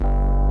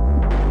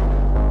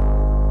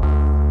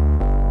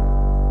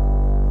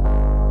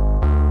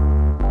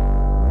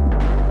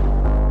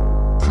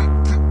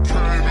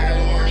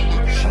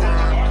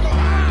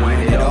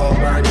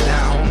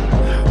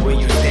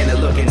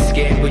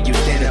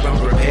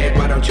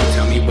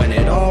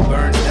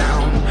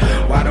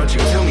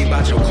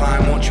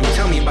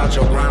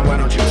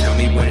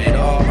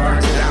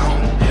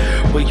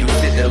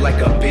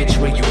like a bitch,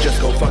 will you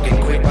just go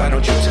fucking quit? Why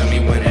don't you tell me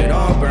when it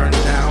all burns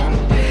down?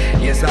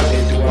 Yes, I've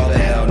been through all the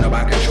hell, now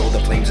I control the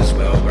flames as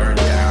well, burn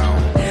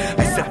down.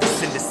 I set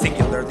this into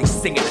singularly,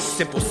 singing a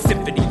simple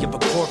symphony of a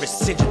chorus,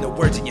 singeing the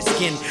words in your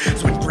skin.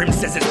 So when Grim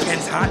says his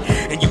pen's hot,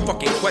 and you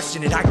fucking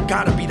question it, I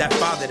gotta be that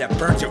father that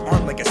burns your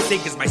arm like a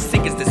sink, as my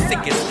sink is the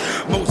sickest,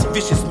 most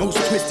vicious, most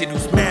twisted,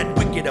 who's mad,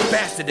 wicked, a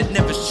bastard that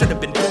never should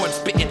have been born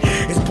spitting.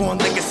 His born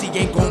legacy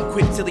ain't gon'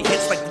 quit till he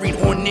hits like Green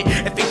Hornet.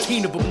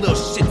 F-18 of them little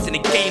shits in the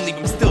game, leave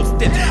him still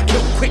stiff.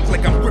 Kill quick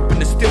like I'm gripping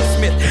the steel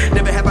smith.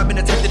 Never have I been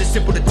a type that is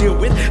simple to deal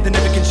with, that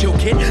never can chill,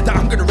 kid. That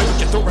I'm gonna rip at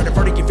your throat right in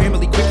front of your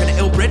family, quick and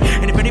ill-bred.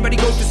 And if anybody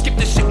goes to skip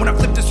this shit when I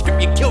flip the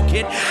script, you kill,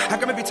 kid. How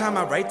come every time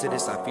I write to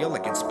this, I feel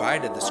like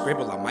inspired of the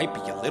scribble? I might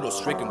be a little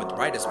stricken with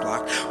writer's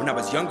block. When I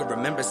was younger,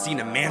 remember seeing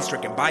a man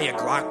stricken by a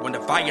Glock. When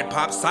the fire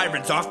pops,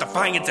 sirens off,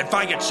 defiance and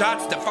fired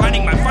shots,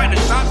 defining my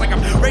finest shots like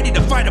I'm ready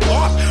to fight them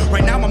off.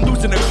 Right now I'm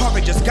losing the car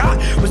I just got.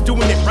 Was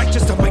doing it right,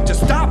 just I might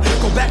just stop.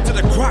 Go back to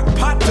the crock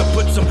pot to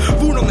put some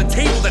food on the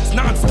table that's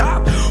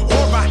non-stop.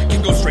 Or I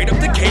can go straight up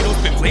to Kato,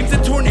 spit flames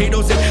and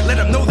tornadoes, and let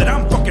them know that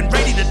I'm fucking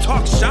ready to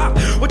talk shop.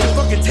 What you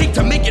fucking take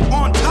to make it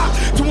on top?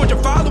 200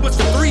 followers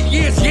for 3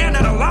 years, yeah,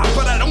 not a lot,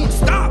 but I don't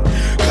stop.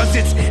 Cause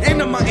it's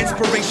end of my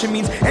inspiration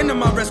means end of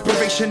my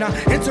respiration. I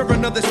enter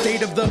another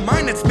state of the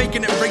mind that's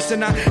making it race.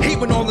 And I hate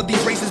when all of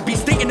these races be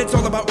stating it's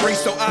all about race.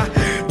 So I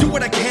do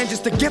what I can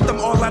just to get them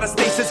all out of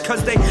stasis,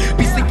 cause they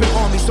be sleeping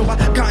on me. So I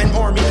got an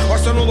army,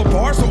 arsenal of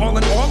bars. So all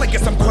in all, I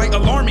guess I'm quite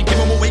alarming. Give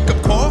them a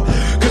wake-up call,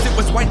 cause it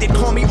was white, they'd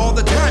call me all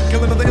the time.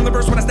 Killing in the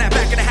verse when I snap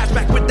back in a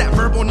hatchback with that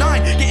verbal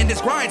 9. Getting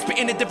this grind,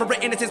 spitting it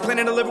different innocence,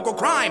 planning a lyrical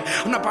crime.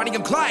 I'm not Bonnie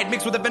and Clyde,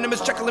 mixed with a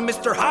venomous Jekyll and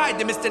Mr. Hyde.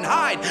 They missed and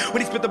hide.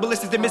 When he spit the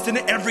ballistics, they're missing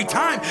it every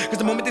time. Cause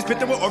the moment they spit,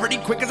 they were already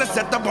quick as I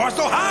set the bar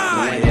so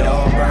high. When it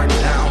all burns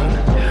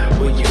down,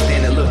 will you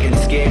stand there looking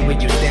scared?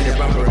 Will you stand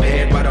there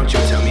unprepared? Why don't you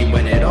tell me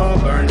when it all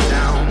burns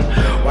down?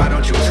 Why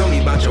don't you tell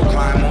me about your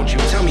climb? Won't you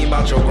tell me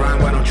about your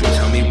grind? Why don't you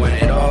tell me when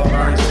it all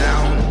burns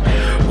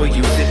down? Will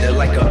you sit there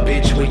like a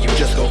bitch? Will you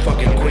just go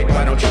fucking quit?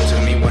 Why don't you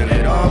tell me when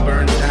it all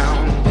burns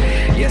down?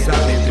 Yes,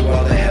 I've been through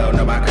all the hell,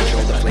 now I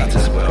control the flames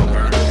as well,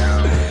 burn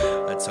down.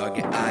 A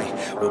target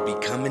I will be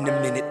coming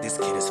a minute. This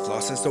kid is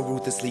flossing so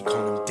ruthlessly,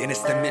 call him Dennis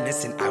the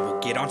Menace. And I will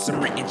get on some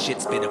written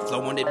shit, spit a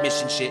flow on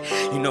admission shit.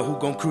 You know who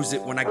gon' cruise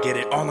it when I get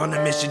it all on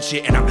a mission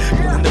shit. And I'm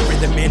pulling the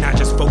rhythm in, I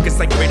just focus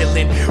like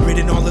Ritalin.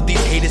 Ridding all of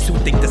these haters who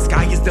think the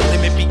sky is the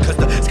limit, because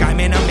the sky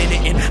man I'm in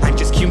it in. I'm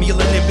just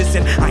cumulonimbus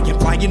and I am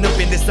flying up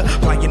in this,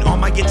 applying all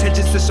my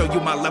intentions to show you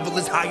my level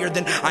is higher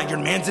than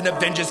Iron Man's and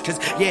Avengers. Cause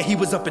yeah, he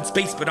was up in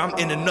space, but I'm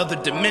in another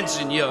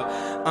dimension, yeah.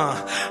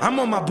 I'm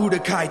on my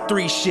Budokai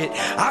 3 shit.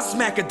 I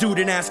smack a dude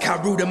and ask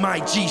how rude am my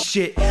G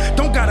shit.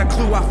 Don't got a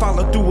clue, I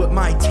follow through with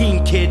my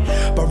team, kid.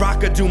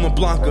 Baraka Duma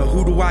Blanca,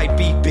 who do I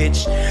beat,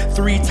 bitch?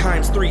 3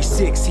 times 3,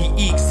 6,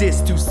 he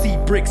exists to see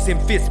bricks and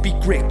fists be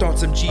gricked on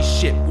some G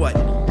shit, what?